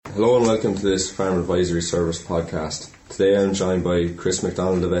Hello and welcome to this Farm Advisory Service podcast. Today I'm joined by Chris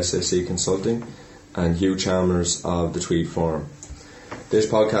McDonald of SSC Consulting and Hugh Chalmers of the Tweed Farm. This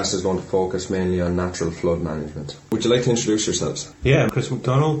podcast is going to focus mainly on natural flood management. Would you like to introduce yourselves? Yeah, I'm Chris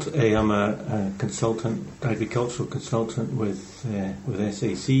McDonald. I'm a consultant, agricultural consultant with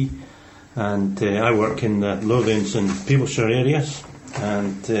SAC, and I work in the Lowlands and Peebles areas,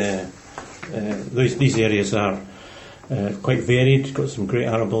 and these areas are quite varied. Got some great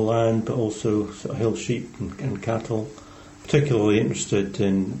arable land, but also sort of hill sheep and cattle. Particularly interested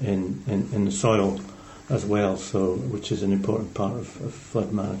in the soil as well, so which is an important part of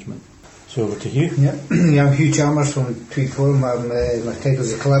flood management. So over to Hugh. Yeah, I'm Hugh Chalmers from Tweed Forum. My title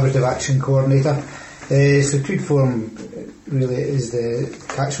is the Collaborative Action Co-ordinator. So Tweed Forum really is the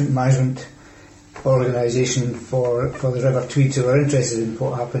catchment management organisation for the River Tweed. So we're interested in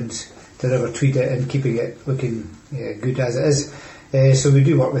what happens to the River Tweed and keeping it looking good as it is. So we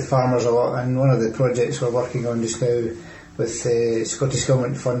do work with farmers a lot, and one of the projects we're working on just now with Scottish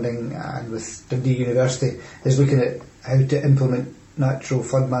Government funding and with Dundee University is looking at how to implement natural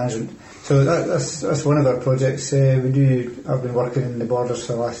flood management. So that's one of our projects. I've been working in the borders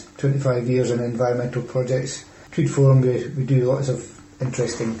for the last 25 years on environmental projects. Tweed Forum, we do lots of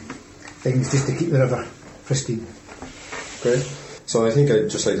interesting things just to keep the river pristine. Great. So I think I'd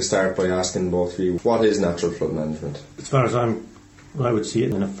just like to start by asking both of you, what is natural flood management? As far as I would see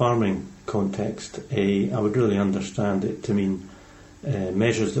it in a farming context, I would really understand it to mean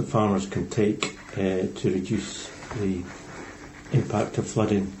measures that farmers can take to reduce the impact of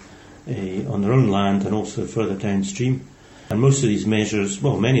flooding on their own land and also further downstream. And most of these measures,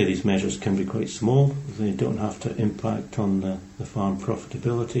 many of these measures can be quite small. They don't have to impact on the farm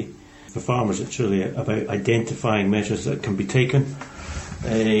profitability. For farmers, it's really about identifying measures that can be taken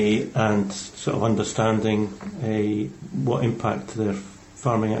and sort of understanding what impact their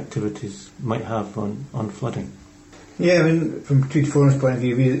farming activities might have on flooding. Yeah, I mean, from Tweed Forum's point of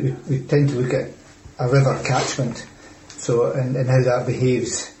view, we tend to look at a river catchment, so and how that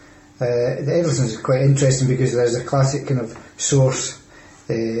behaves. The Eddleston is quite interesting because there's a classic kind of source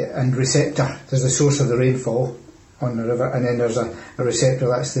and receptor. There's the source of the rainfall on the river, and then there's a receptor.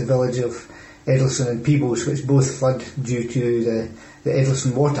 That's the village of Eddleston and Peebles, which both flood due to the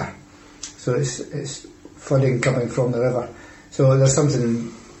Eddleston water. So it's flooding coming from the river. So there's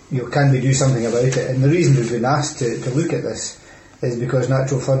something, can we do something about it? And the reason we've been asked to look at this is because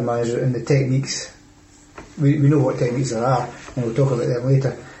natural flood management and the techniques, we know what techniques there are, and we'll talk about them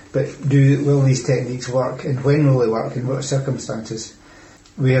later, but will these techniques work, and when will they work, in what circumstances?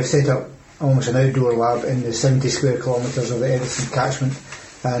 We have set up almost an outdoor lab in the 70 square kilometres of the Eddleston catchment,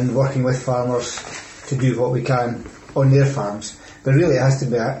 and working with farmers to do what we can on their farms. But really it has to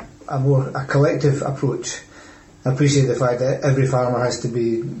be a collective approach. I appreciate the fact that every farmer has to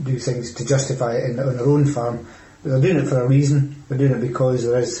do things to justify it on their own farm, but they're doing it for a reason. They're doing it because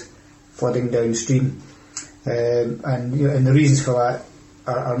there is flooding downstream, and the reasons for that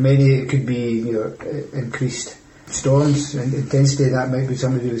are many. It could be increased storms and intensity. That might be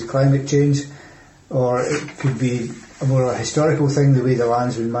something to do with climate change, or it could be a more historical thing, the way the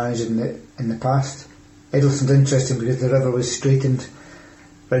land's been managed in the past. Eddleston's interesting because the river was straightened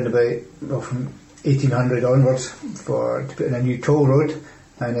round about from 1800 onwards to put in a new toll road,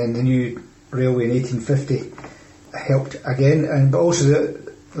 and then the new railway in 1850 helped again, but also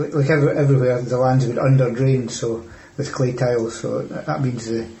like everywhere the land's been under drained, so with clay tiles, so that means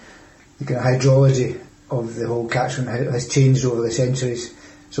the kind of hydrology of the whole catchment has changed over the centuries.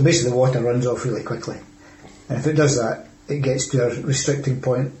 So basically the water runs off really quickly, and if it does that, it gets to a restricting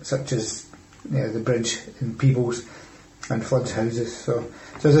point such as the bridge in Peebles and floods houses. So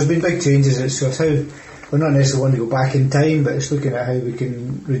there's been big changes. So it's how we're not necessarily wanting to go back in time, but it's looking at how we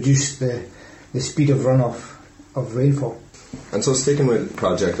can reduce the speed of runoff of rainfall. And so sticking with the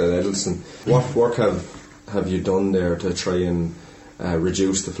project at Eddleston, what work have you done there to try and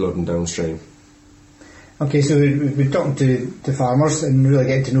reduce the flooding downstream? Okay, so we've been talking to farmers and really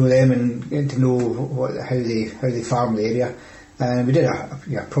getting to know them and getting to know how they farm the area. And we did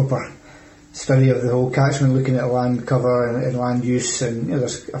a proper study of the whole catchment, looking at land cover and land use, and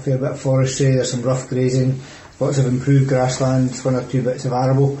there's a fair bit of forestry, there's some rough grazing, lots of improved grasslands, one or two bits of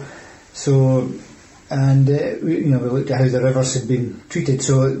arable. So, and we looked at how the rivers had been treated.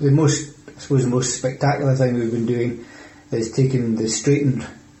 So the most spectacular thing we've been doing is taking the straightened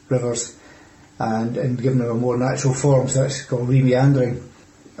rivers and giving them a more natural form. So that's called remeandering.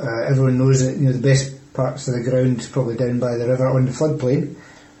 Everyone knows that the best parts of the ground is probably down by the river on the floodplain,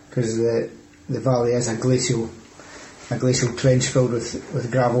 because the valley is a glacial trench filled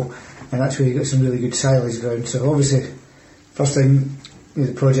with gravel, and that's where you get some really good silage ground. So obviously, first thing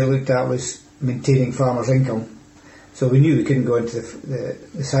the project looked at was maintaining farmers' income. So we knew we couldn't go into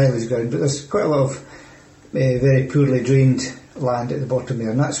the silage ground, but there's quite a lot of very poorly drained land at the bottom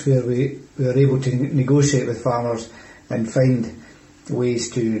there, and that's where we were able to negotiate with farmers and find ways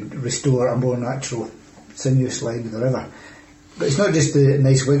to restore a more natural sinuous line of the river. But it's not just the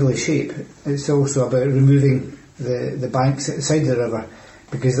nice wiggly shape, it's also about removing the banks at the side of the river,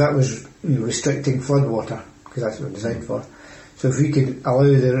 because that was restricting flood water, because that's what it's designed for. So if we could allow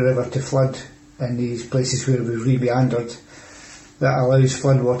the river to flood in these places where we've re-meandered, that allows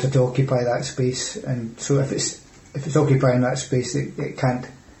flood water to occupy that space, and so if it's occupying that space, it can't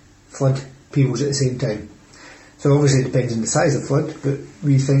flood Peebles at the same time. So obviously it depends on the size of flood, but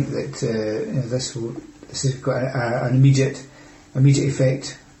we think that this has got an immediate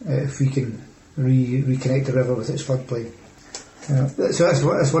effect if we can reconnect the river with its floodplain. So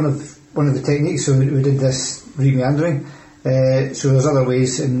that's one of the techniques. So we did this re-meandering. So there's other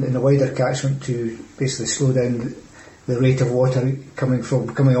ways in the wider catchment to basically slow down the rate of water coming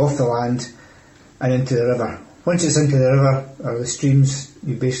off the land and into the river. Once it's into the river or the streams,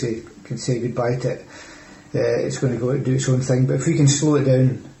 you basically can say goodbye to it. It's going to go out and do its own thing. But if we can slow it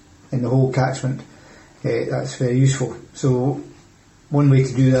down in the whole catchment, that's very useful. So one way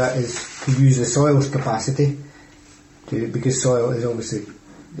to do that is to use the soil's capacity, because soil is obviously,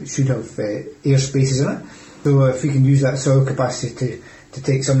 it should have air spaces in it. So if we can use that soil capacity to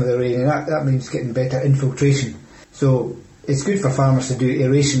take some of the rain, and that means getting better infiltration. So it's good for farmers to do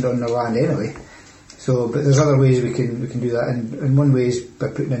aeration on their land anyway. So, but there's other ways we can do that, and one way is by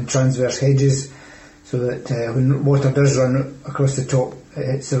putting in transverse hedges, so that when water does run across the top, it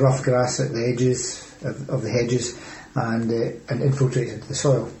hits the rough grass at the edges of the hedges and infiltrates into the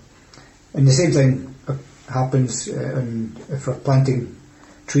soil. And the same thing happens if we're planting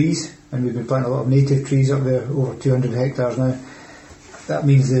trees, and we've been planting a lot of native trees up there, over 200 hectares now. That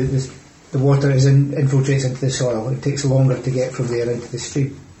means the water infiltrates into the soil. It takes longer to get from there into the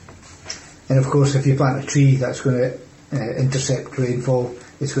stream. And of course, if you plant a tree, that's going to intercept rainfall.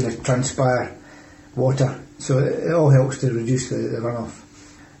 It's going to transpire water. So it all helps to reduce the runoff.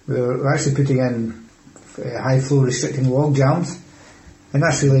 We're actually putting in high flow restricting log jams, and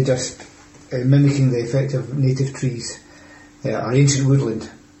that's really just mimicking the effect of native trees, or ancient woodland.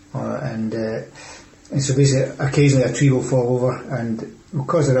 And so basically, occasionally a tree will fall over and will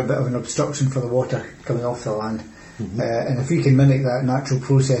cause a bit of an obstruction for the water coming off the land. Mm-hmm. And if we can mimic that natural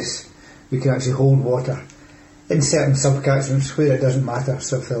process, we can actually hold water in certain subcatchments where it doesn't matter.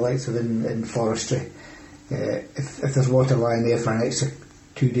 So if the likes of in forestry, if there's water lying there for an extra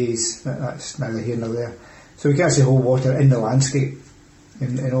 2 days, that's neither here nor there. So we can actually hold water in the landscape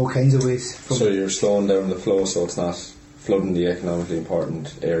in all kinds of ways. So you're slowing down the flow, so it's not flooding the economically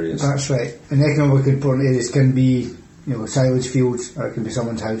important areas. That's right. And economically important areas can be, silage fields, or it can be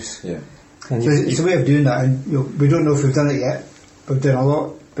someone's house. Yeah. So it's a way of doing that, and we don't know if we've done it yet. We've done a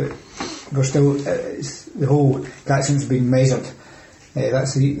lot, but we're still. The whole catchment's being measured.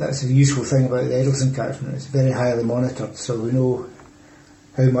 That's the useful thing about the Eddleston catchment. It's very highly monitored, so we know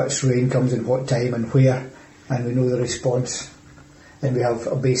how much rain comes in what time and where, and we know the response, and we have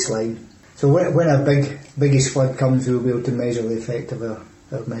a baseline. So when a biggest flood comes, we'll be able to measure the effect of our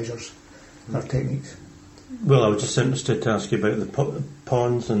measures, our techniques. Well, I was just interested to ask you about the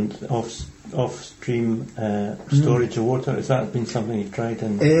ponds and off-stream storage of water. Has that been something you've tried?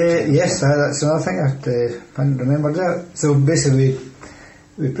 Yes, that's another thing I hadn't remembered that. So basically,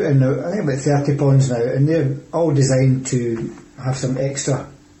 we put in, I think, about 30 ponds now, and they're all designed to have some extra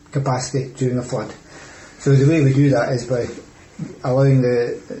capacity during a flood. So the way we do that is by allowing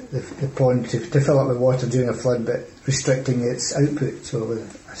the pond to fill up with water during a flood, but restricting its output, so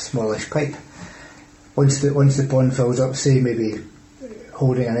with a smallish pipe. Once the pond fills up, say maybe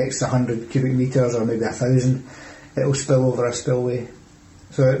holding an extra 100 cubic metres or maybe 1,000, it will spill over a spillway.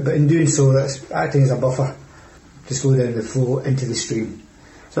 So, but in doing so, that's acting as a buffer to slow down the flow into the stream.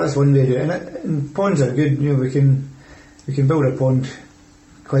 So that's one way to do it. And ponds are good. We can build a pond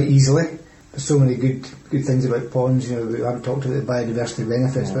quite easily. There's so many good things about ponds. We haven't talked about the biodiversity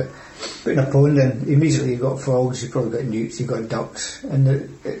benefits, but putting a pond in, immediately you've got frogs, you've probably got newts, you've got ducks, and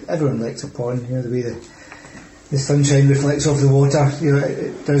everyone likes a pond. The way the sunshine reflects off the water,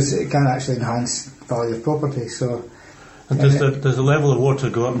 it can actually enhance value of property. So, and does the level of water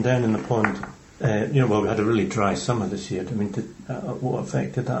go up and down in the pond? Well, we had a really dry summer this year. I mean, what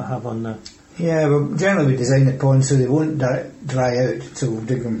effect did that have on the? Yeah, well, generally we design the ponds so they won't dry out, so we'll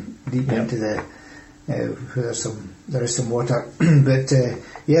dig them deep into the where there is some water. But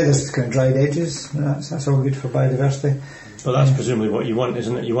there's kind of dried edges. That's all good for biodiversity. But that's presumably what you want,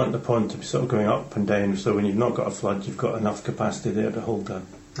 isn't it? You want the pond to be sort of going up and down, so when you've not got a flood, you've got enough capacity there to hold the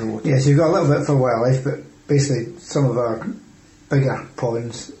water. Yes, you've got a little bit for wildlife, but basically some of our bigger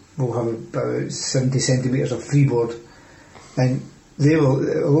ponds will have about 70 centimetres of freeboard, and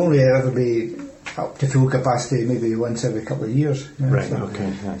it'll only ever be up to full capacity maybe once every couple of years. Right, so,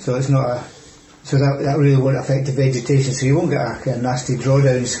 okay. Yeah. So it's not so that really won't affect the vegetation, so you won't get a kind of nasty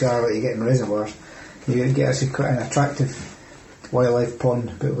drawdown scar like you get in reservoirs. You get actually quite an attractive wildlife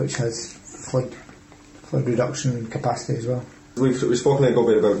pond, but which has flood reduction capacity as well. We've spoken a good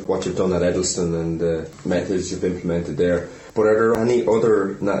bit about what you've done at Eddleston and the methods you've implemented there, but are there any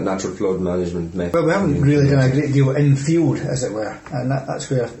other natural flood management methods? Well, we haven't really done a great deal in field, as it were, and that's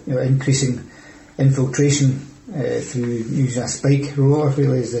where increasing infiltration through using a spike roller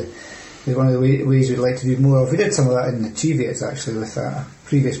really is one of the ways we'd like to do more of. We did some of that in the Cheviot actually with a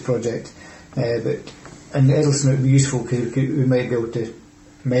previous project, but in Eddleston it would be useful because we might be able to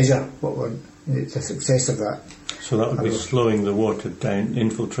measure the success of that. So that would be slowing the water down,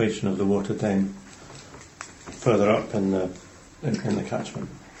 infiltration of the water down further up in the catchment.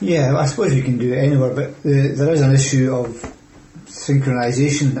 Yeah, I suppose you can do it anywhere, but there is an issue of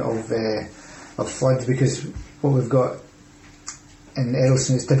synchronisation of floods, because what we've got in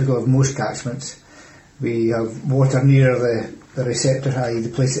Eddleston is typical of most catchments. We have water near the receptor, i.e. the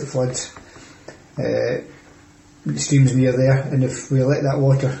place it floods. The stream's near there, and if we let that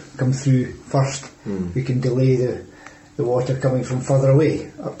water come through first, we can delay the water coming from further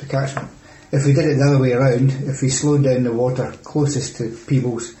away up the catchment. If we did it the other way around, if we slowed down the water closest to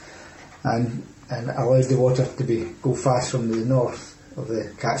Peebles and allowed the water to go fast from the north of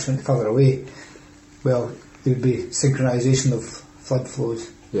the catchment further away, well, there would be synchronisation of flood flows,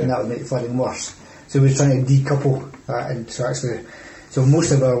 and that would make flooding worse. So we're trying to decouple that, and so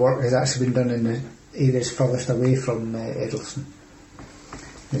most of our work has actually been done in the areas furthest away from Eddleston.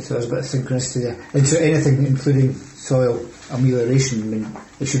 And so there's a bit of synchronicity there. And so anything, including soil amelioration, I mean,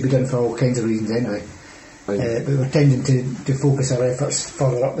 it should be done for all kinds of reasons anyway. But we're tending to focus our efforts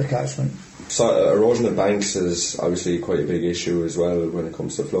further up the catchment. So erosion of banks is obviously quite a big issue as well when it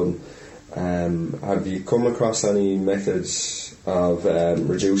comes to flooding. Have you come across any methods of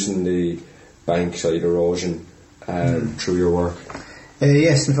reducing the bank side erosion through your work?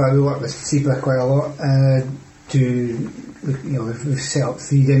 Yes, in fact we work with SEPA quite a lot we've set up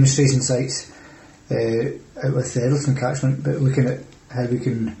 3 demonstration sites out with the Eddleston catchment, but looking at how we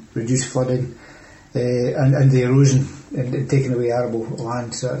can reduce flooding and the erosion and taking away arable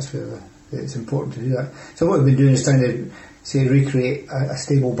land, so that's where it's important to do that. So what we've been doing is trying to recreate a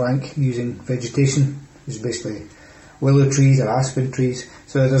stable bank using vegetation, which is basically willow trees or aspen trees.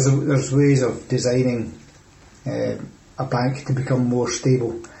 So there's ways of designing a bank to become more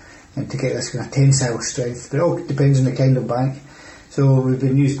stable and to get this kind of tensile strength, but it all depends on the kind of bank. So we've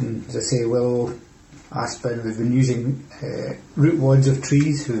been using, as I say, willow, aspen, we've been using root wads of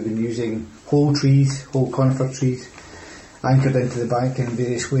trees, we've been using whole conifer trees anchored into the bank in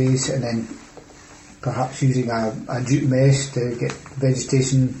various ways, and then perhaps using a jute mesh to get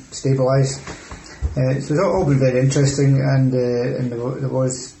vegetation stabilised. So it's all been very interesting, and there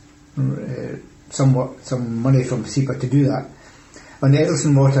was some money from SEPA to do that. On the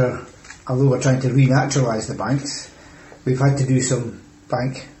Eddleston Water, although we're trying to renaturalise the banks, we've had to do some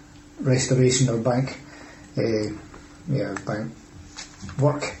bank restoration or bank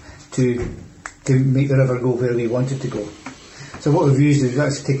work to make the river go where we want it to go. So what we've used is we've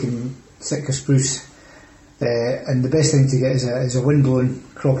actually taken Sitka spruce, and the best thing to get is a wind-blown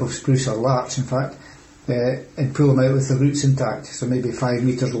crop of spruce or larch, in fact, and pull them out with the roots intact, so maybe 5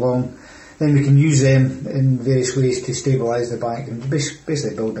 metres long. Then we can use them in various ways to stabilise the bank and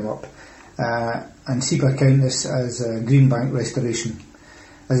basically build them up. And SEPA count this as a green bank restoration,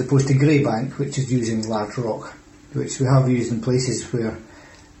 as opposed to grey bank, which is using large rock, which we have used in places where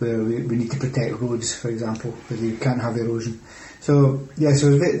we need to protect roads, for example, where you can't have erosion. So there's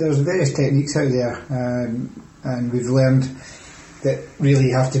various techniques out there, and we've learned that really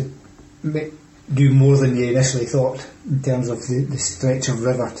you have to do more than you initially thought in terms of the stretch of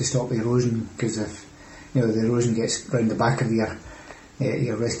river to stop erosion, because if the erosion gets round the back of your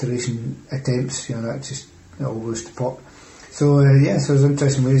restoration attempts, that just all goes to pot. So so there's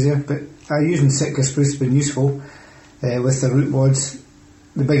interesting ways there, but using Sitka spruce has been useful with the root wads.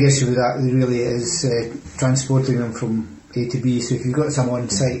 The big issue with that really is transporting them from A to B. So if you've got some on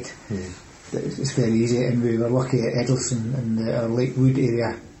site, it's very easy, and we were lucky at Eddleston in our Lake Wood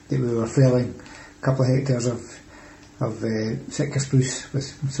area that we were felling a couple of hectares of Sitka spruce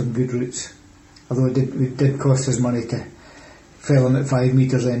with some good roots, although it did cost us money to fell them at 5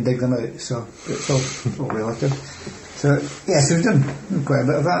 metres and dig them out, so it's all relative. So we've done quite a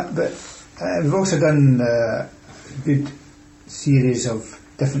bit of that, but we've also done a good series of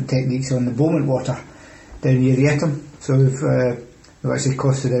different techniques on the Bowman water down near Yetton. So we've actually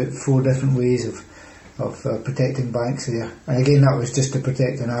costed out 4 different ways of protecting banks there. And again, that was just to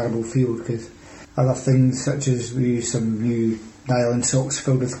protect an arable field, because other things such as we used some new nylon socks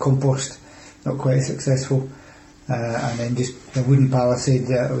filled with compost, not quite as successful. And then just a wooden palisade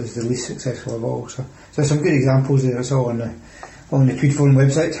that was the least successful of all. So some good examples there. It's all on the Tweed Forum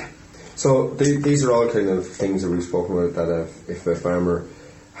website. So these are all kind of things that we've spoken about, that if a farmer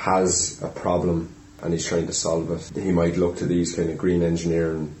has a problem and he's trying to solve it, he might look to these kind of green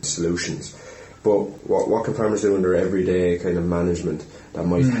engineering solutions. But what can farmers do in their everyday kind of management that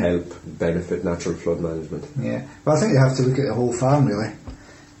might help benefit natural flood management? Yeah, well, I think you have to look at the whole farm really,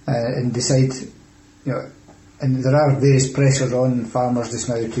 and decide, and there are various pressures on farmers just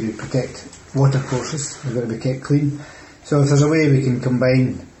now to protect water courses. They've got to be kept clean. So if there's a way we can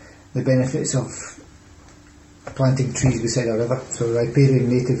combine the benefits of planting trees beside a river, so riparian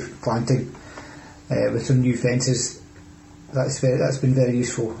native planting with some new fences, that's been very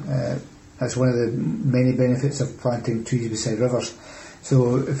useful. That's one of the many benefits of planting trees beside rivers.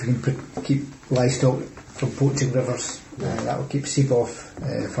 So if we can keep livestock from poaching rivers, that will keep sheep off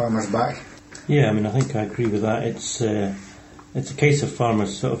farmers' back. Yeah, I mean, I think I agree with that. It's a case of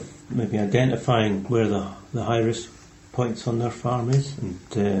farmers sort of maybe identifying where the high risk points on their farm is,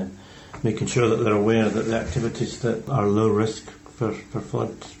 and making sure that they're aware that the activities that are low risk for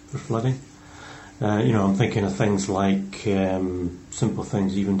flooding. I'm thinking of things like simple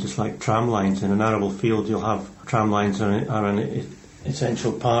things, even just like tram lines. In an arable field, you'll have tram lines are an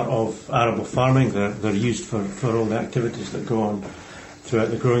essential part of arable farming. They're used for all the activities that go on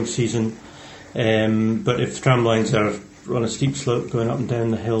throughout the growing season. But if tram lines are on a steep slope going up and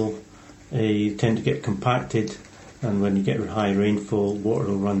down the hill, you tend to get compacted, and when you get high rainfall, water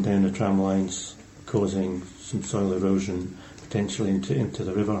will run down the tram lines, causing some soil erosion potentially into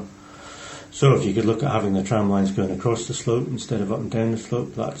the river. So if you could look at having the tram lines going across the slope instead of up and down the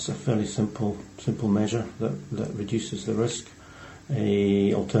slope, that's a fairly simple measure that reduces the risk.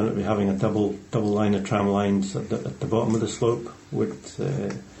 Alternatively, having a double line of tram lines at the bottom of the slope would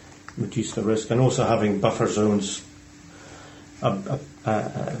reduce the risk, and also having buffer zones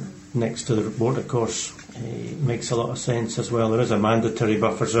next to the water course makes a lot of sense as well. There is a mandatory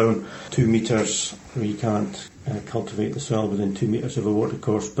buffer zone, 2 metres, where you can't cultivate the soil within 2 metres of a water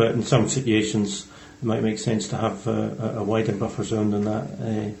course, but in some situations it might make sense to have a wider buffer zone than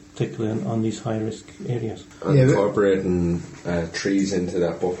that, particularly on these high risk areas. And incorporating trees into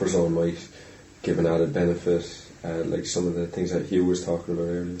that buffer zone might give an added benefit, like some of the things that Hugh was talking about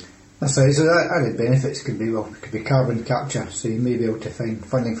earlier. That's right. So that added benefits could be carbon capture. So you may be able to find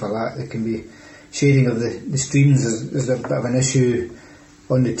funding for that. There can be shading of the streams. There's a bit of an issue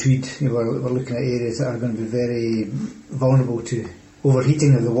on the Tweed. We're looking at areas that are going to be very vulnerable to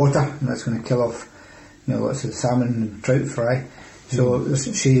overheating of the water, and that's going to kill off lots of salmon and trout fry. So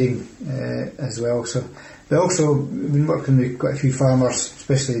there's shading as well. So, but also we've been working with quite a few farmers,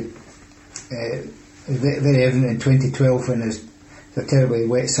 especially very evident in 2012 when there's a terribly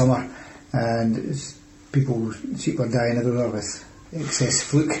wet summer, and sheep are dying everywhere with excess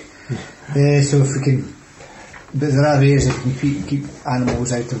fluke. So if we can, but there are areas that can keep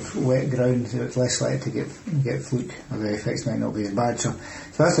animals out of wet ground, so it's less likely to get fluke, or the effects might not be as bad. So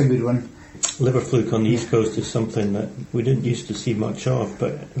that's a good one. Liver fluke on the East Coast is something that we didn't used to see much of,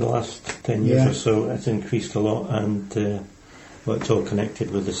 but in the last 10 years or so it's increased a lot, and it's all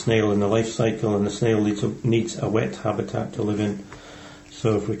connected with the snail and the life cycle, and the snail needs a wet habitat to live in.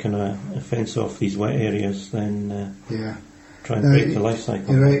 So if we can fence off these wet areas, then try and break the life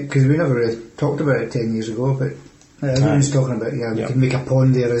cycle. You're right, because we never really talked about it 10 years ago, but everyone's talking about we can make a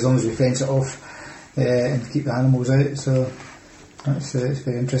pond there as long as we fence it off and keep the animals out. So that's it's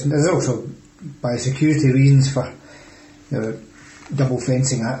very interesting. There's also biosecurity reasons for double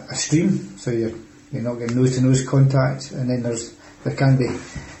fencing a stream, so you're not getting nose-to-nose contact, and then there can be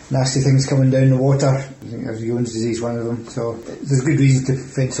nasty things coming down the water. I think there's Jones disease, one of them. So there's good reason to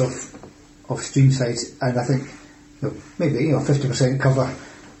fence off stream sites, and I think maybe 50% cover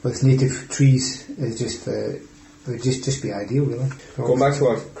with native trees is would just be ideal, really. Going back to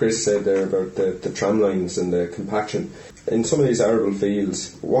what Chris said there about the tram lines and the compaction, in some of these arable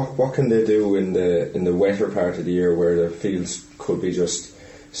fields, what can they do in the wetter part of the year where the fields could be just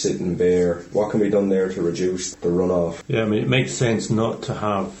sitting bare? What can be done there to reduce the runoff? Yeah, I mean, it makes sense not to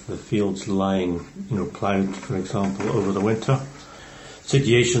have the fields lying, ploughed, for example, over the winter.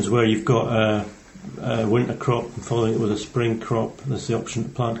 Situations where you've got a winter crop and following it with a spring crop, there's the option to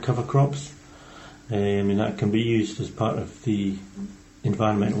plant cover crops. That can be used as part of the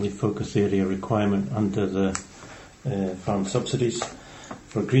environmentally focused area requirement under the farm subsidies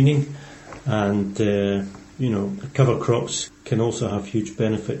for greening. And cover crops can also have huge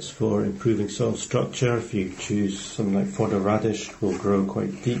benefits for improving soil structure. If you choose something like fodder radish, will grow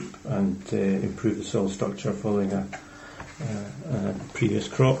quite deep and improve the soil structure following a previous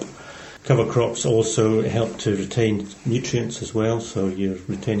crop. Cover crops also help to retain nutrients as well, so you're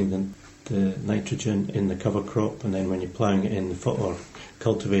retaining the nitrogen in the cover crop, and then when you're ploughing it in or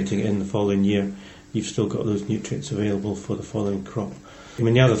cultivating it in the following year, you've still got those nutrients available for the following crop.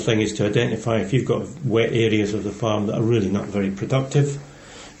 The other thing is to identify if you've got wet areas of the farm that are really not very productive.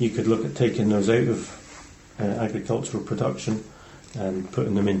 You could look at taking those out of agricultural production and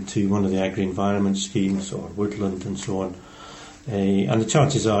putting them into one of the agri-environment schemes or woodland and so on. And the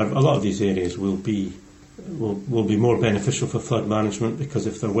chances are a lot of these areas will be more beneficial for flood management, because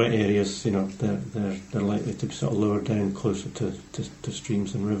if they're wet areas, they're likely to be sort of lower down closer to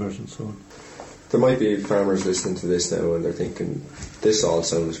streams and rivers and so on. There might be farmers listening to this now and they're thinking, this all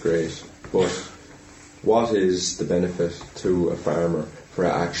sounds great, but what is the benefit to a farmer for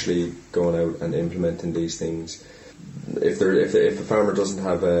actually going out and implementing these things? If a farmer doesn't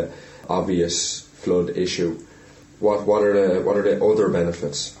have a obvious flood issue, what are the other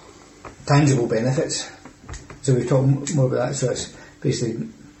benefits? Tangible benefits. So we've talked more about that. So it's basically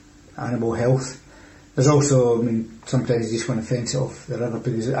animal health. There's also, sometimes you just want to fence it off the river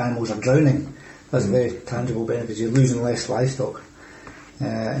because animals are drowning. That's a very tangible benefit. You're losing less livestock,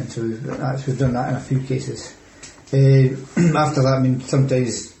 and so we've done that in a few cases. After that,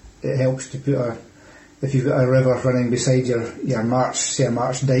 sometimes it helps to put if you've got a river running beside your marsh, say a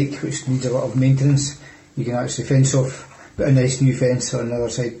marsh dyke, which needs a lot of maintenance, you can actually fence off, put a nice new fence on the other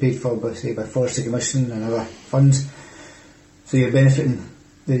side, paid for by Forestry Commission and other funds. So you're benefiting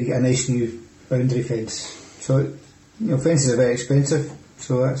that you get a nice new boundary fence. So fences are very expensive.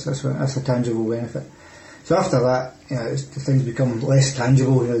 So that's a tangible benefit. So after that, things become less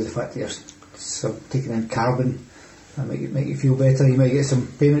tangible. The fact that you're sort of taking in carbon, that make you feel better. You might get some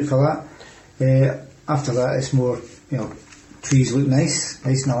payment for that. After that, it's more, trees look nice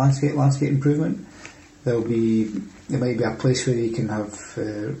in the landscape improvement. There might be a place where you can have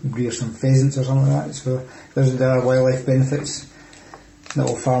rear some pheasants or something like that. So there are wildlife benefits. Not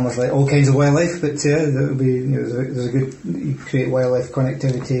all farmers like all kinds of wildlife, but there'll be there's a good, you create wildlife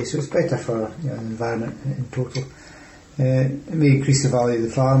connectivity, so it's better for the environment in total. It may increase the value of the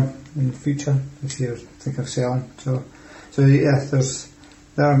farm in the future if you think of selling. So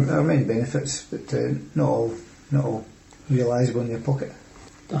there are many benefits, but not all realisable in your pocket.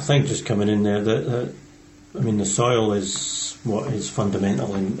 I think just coming in there that the soil is what is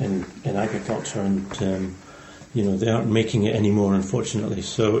fundamental in agriculture, and they aren't making it anymore, unfortunately.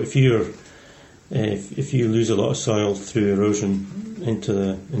 So if you lose a lot of soil through erosion into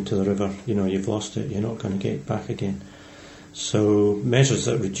the river, you've lost it. You're not going to get it back again. So measures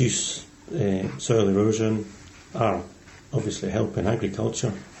that reduce soil erosion are obviously helping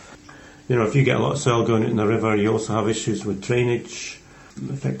agriculture. If you get a lot of soil going in the river, you also have issues with drainage,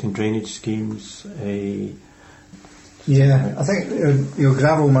 affecting drainage schemes. I think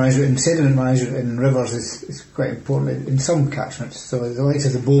gravel management and sediment management in rivers is quite important in some catchments. So the likes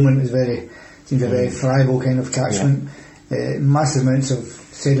of the Bowman seems a very friable kind of catchment. Yeah. Massive amounts of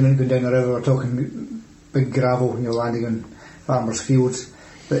sediment going down the river. We're talking big gravel, landing on farmers' fields.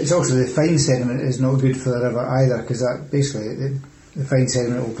 But it's also the fine sediment is not good for the river either, because that basically the fine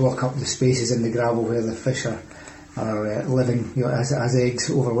sediment will block up the spaces in the gravel where the fish are living, as eggs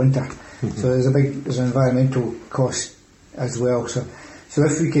over winter. So there's an environmental cost as well. So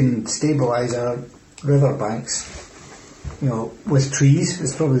if we can stabilise our river banks, with trees,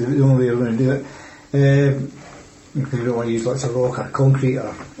 it's probably the only way we're going to do it. Because we don't want to use lots of rock or concrete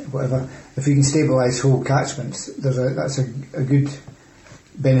or whatever. If we can stabilise whole catchments, that's a good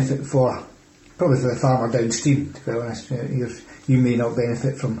benefit probably for the farmer downstream. To be honest, you may not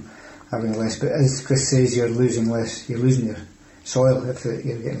benefit from having less, but as Chris says, you're losing your soil if you're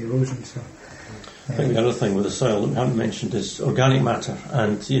getting erosion. So, I think the other thing with the soil that we haven't mentioned is organic matter,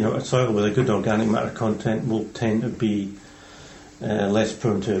 and a soil with a good organic matter content will tend to be less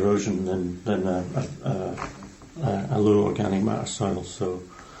prone to erosion than a low organic matter soil. So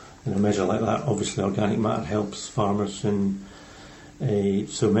in a measure like that, obviously organic matter helps farmers in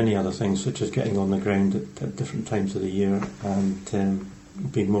so many other things, such as getting on the ground at different times of the year and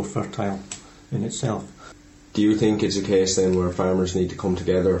being more fertile in itself. Do you think it's a case then where farmers need to come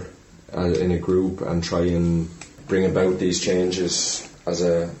together in a group and try and bring about these changes as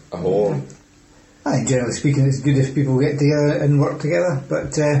a whole? I think generally speaking it's good if people get together and work together,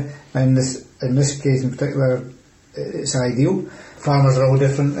 but and in this case in particular, it's ideal. Farmers are all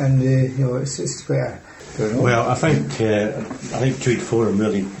different, and it's quite Well, I think Tweed Forum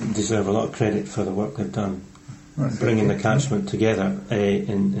really deserve a lot of credit for the work they've done, bringing the catchment together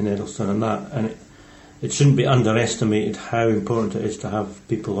in Eddleston and it shouldn't be underestimated how important it is to have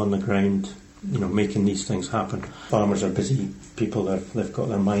people on the ground, making these things happen. Farmers are busy people; they've got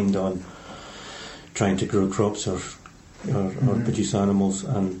their mind on trying to grow crops or produce animals,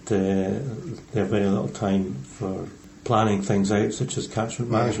 and they have very little time for planning things out, such as catchment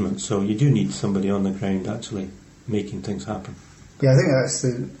management. So you do need somebody on the ground actually making things happen. Yeah, I think that's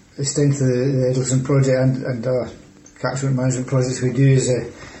the strength of the Eddleston project and catchment management projects we do is,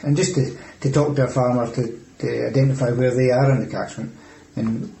 and just to talk to a farmer to identify where they are in the catchment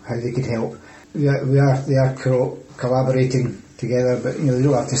and how they could help. They are collaborating together, but they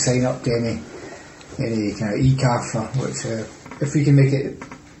don't have to sign up to any kind of ECAF, which if we can make it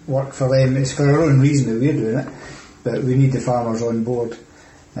work for them, it's for our own reason that we're doing it. But we need the farmers on board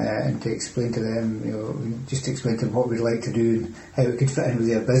and to explain to them, just to explain to them what we'd like to do and how it could fit in with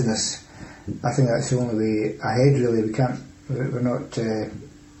their business. I think that's the only way ahead, really. We're not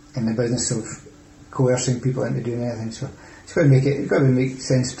in the business of coercing people into doing anything. So it's got to make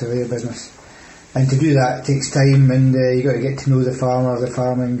sense to their business. And to do that takes time, and you've got to get to know the farmer, the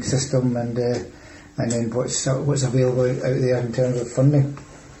farming system, and then what's available out there in terms of funding.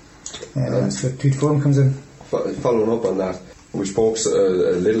 That's where Tweed Forum comes in. Following up on that, we spoke a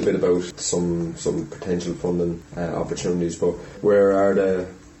little bit about some potential funding opportunities, but where are the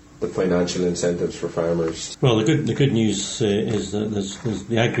financial incentives for farmers? Well, the good news is that there's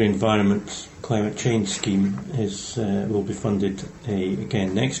the Agri-Environment Climate Change Scheme will be funded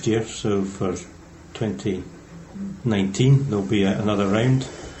again next year. So for 2019 there'll be another round.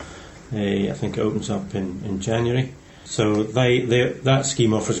 I think it opens up in January. So that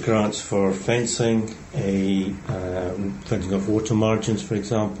scheme offers grants for fencing, fencing of water margins, for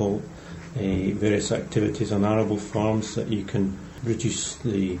example, various activities on arable farms that you can reduce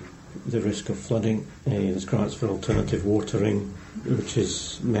the risk of flooding. There's grants for alternative watering, which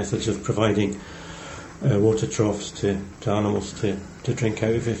is methods of providing water troughs to animals to drink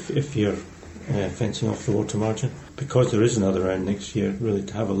out of if you're fencing off the water margin. Because there is another round next year, really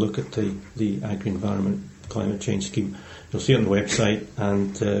to have a look at the Agri-Environment Climate Change Scheme. You'll see it on the website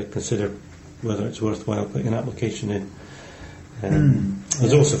and consider whether it's worthwhile putting an application in.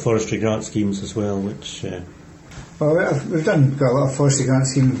 There's also forestry grant schemes as well, which... Well, we've got a lot of forestry grant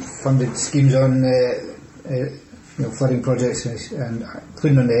funded schemes on flooding projects, and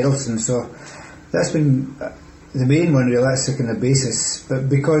including on the Eddleston. So that's been the main one, really. That's the kind of basis. But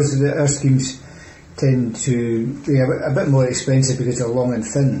because our schemes tend to be a bit more expensive because they're long and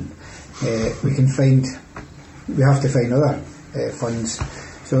thin, we have to find other funds.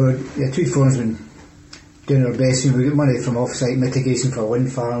 So Tweed Forum's been doing our best. We've got money from off-site mitigation for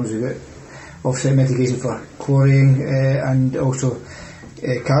wind farms, we've got off-site mitigation for quarrying, and also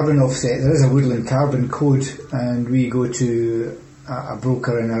carbon offset. There is a woodland carbon code, and we go to a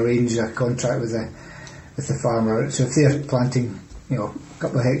broker and arrange a contract with the farmer. So if they're planting a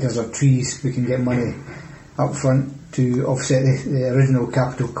couple of hectares of trees, we can get money up front to offset the original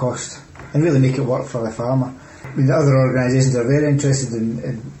capital cost and really make it work for the farmer. The other organisations are very interested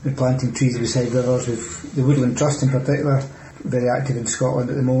in planting trees beside rivers, with the Woodland Trust in particular, very active in Scotland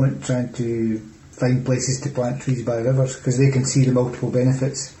at the moment, trying to find places to plant trees by rivers, because they can see the multiple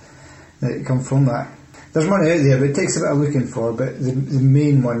benefits that come from that. There's money out there, but it takes a bit of looking for, but the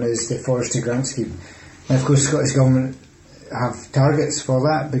main one is the forestry grant scheme. And of course Scottish Government have targets for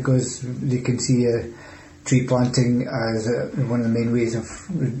that, because they can see tree planting as one of the main ways of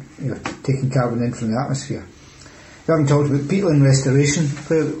taking carbon in from the atmosphere. We haven't talked about peatland restoration.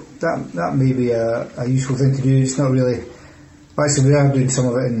 That may be a useful thing to do. It's not really... Actually, we are doing some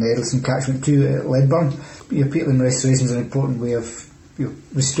of it in the Eddleston Catchment too at Ledburn. Peatland restoration is an important way of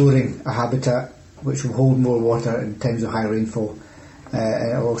restoring a habitat which will hold more water in times of high rainfall,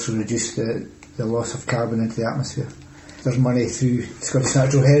 and it will also reduce the loss of carbon into the atmosphere. There's money through Scottish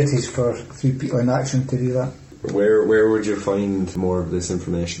Natural Heritage through Peatland Action to do that. Where would you find more of this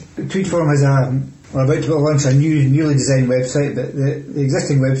information? Tweed Forum has we're about to launch a newly designed website, but the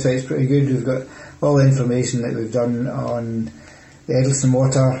existing website is pretty good. We've got all the information that we've done on the Eddleston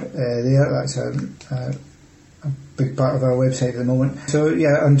Water there. That's a big part of our website at the moment. So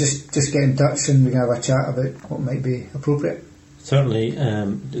I'm just get in touch and we can have a chat about what might be appropriate. Certainly,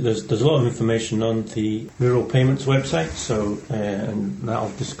 there's a lot of information on the Rural Payments website, so and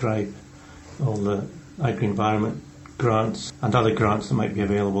that'll describe all the agri-environment grants and other grants that might be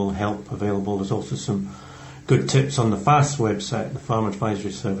available, help available. There's also some good tips on the FAST website, the Farm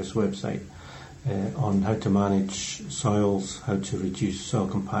Advisory Service website. on how to manage soils, how to reduce soil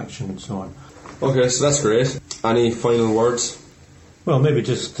compaction and so on. Okay, so that's great. Any final words? Well, maybe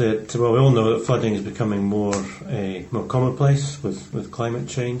just we all know that flooding is becoming more commonplace with climate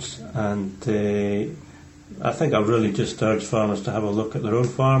change, and I think I really just urge farmers to have a look at their own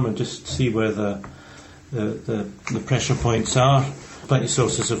farm and just see where the pressure points are. Plenty of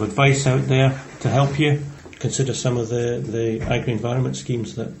sources of advice out there to help you. Consider some of the agri-environment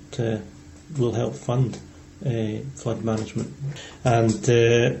schemes that will help fund flood management. And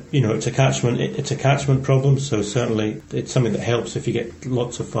it's a catchment problem, so certainly it's something that helps if you get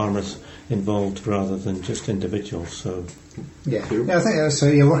lots of farmers involved rather than just individuals. So I think that's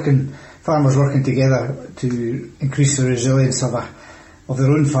farmers working together to increase the resilience of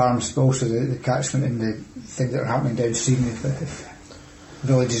their own farms, but also the catchment and the things that are happening downstream. If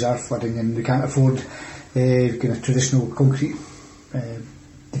villages are flooding and we can't afford kind of traditional concrete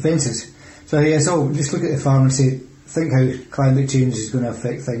defences. So just look at the farm and think how climate change is going to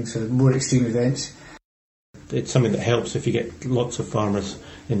affect things, so more extreme events. It's something that helps if you get lots of farmers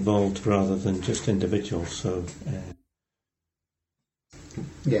involved rather than just individuals. So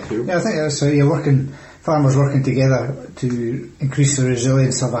I think that's farmers working together to increase the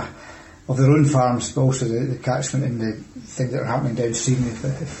resilience of their own farms, but also the catchment and the things that are happening downstream.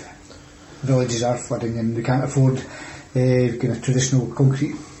 If villages are flooding and we can't afford kind of traditional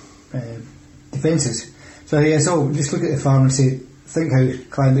concrete defences. So just look at the farm and think how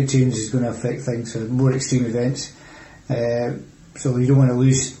climate change is going to affect things, so more extreme events. So you don't want to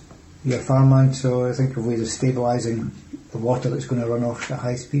lose your farmland, so I think of ways of stabilising the water that's going to run off at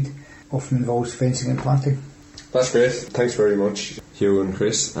high speed often involves fencing and planting. That's great. Thanks very much, Hugh and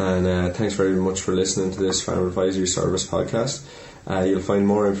Chris, and thanks very much for listening to this Farm Advisory Service podcast. You'll find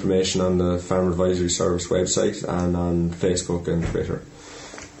more information on the Farm Advisory Service website and on Facebook and Twitter.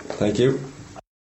 Thank you.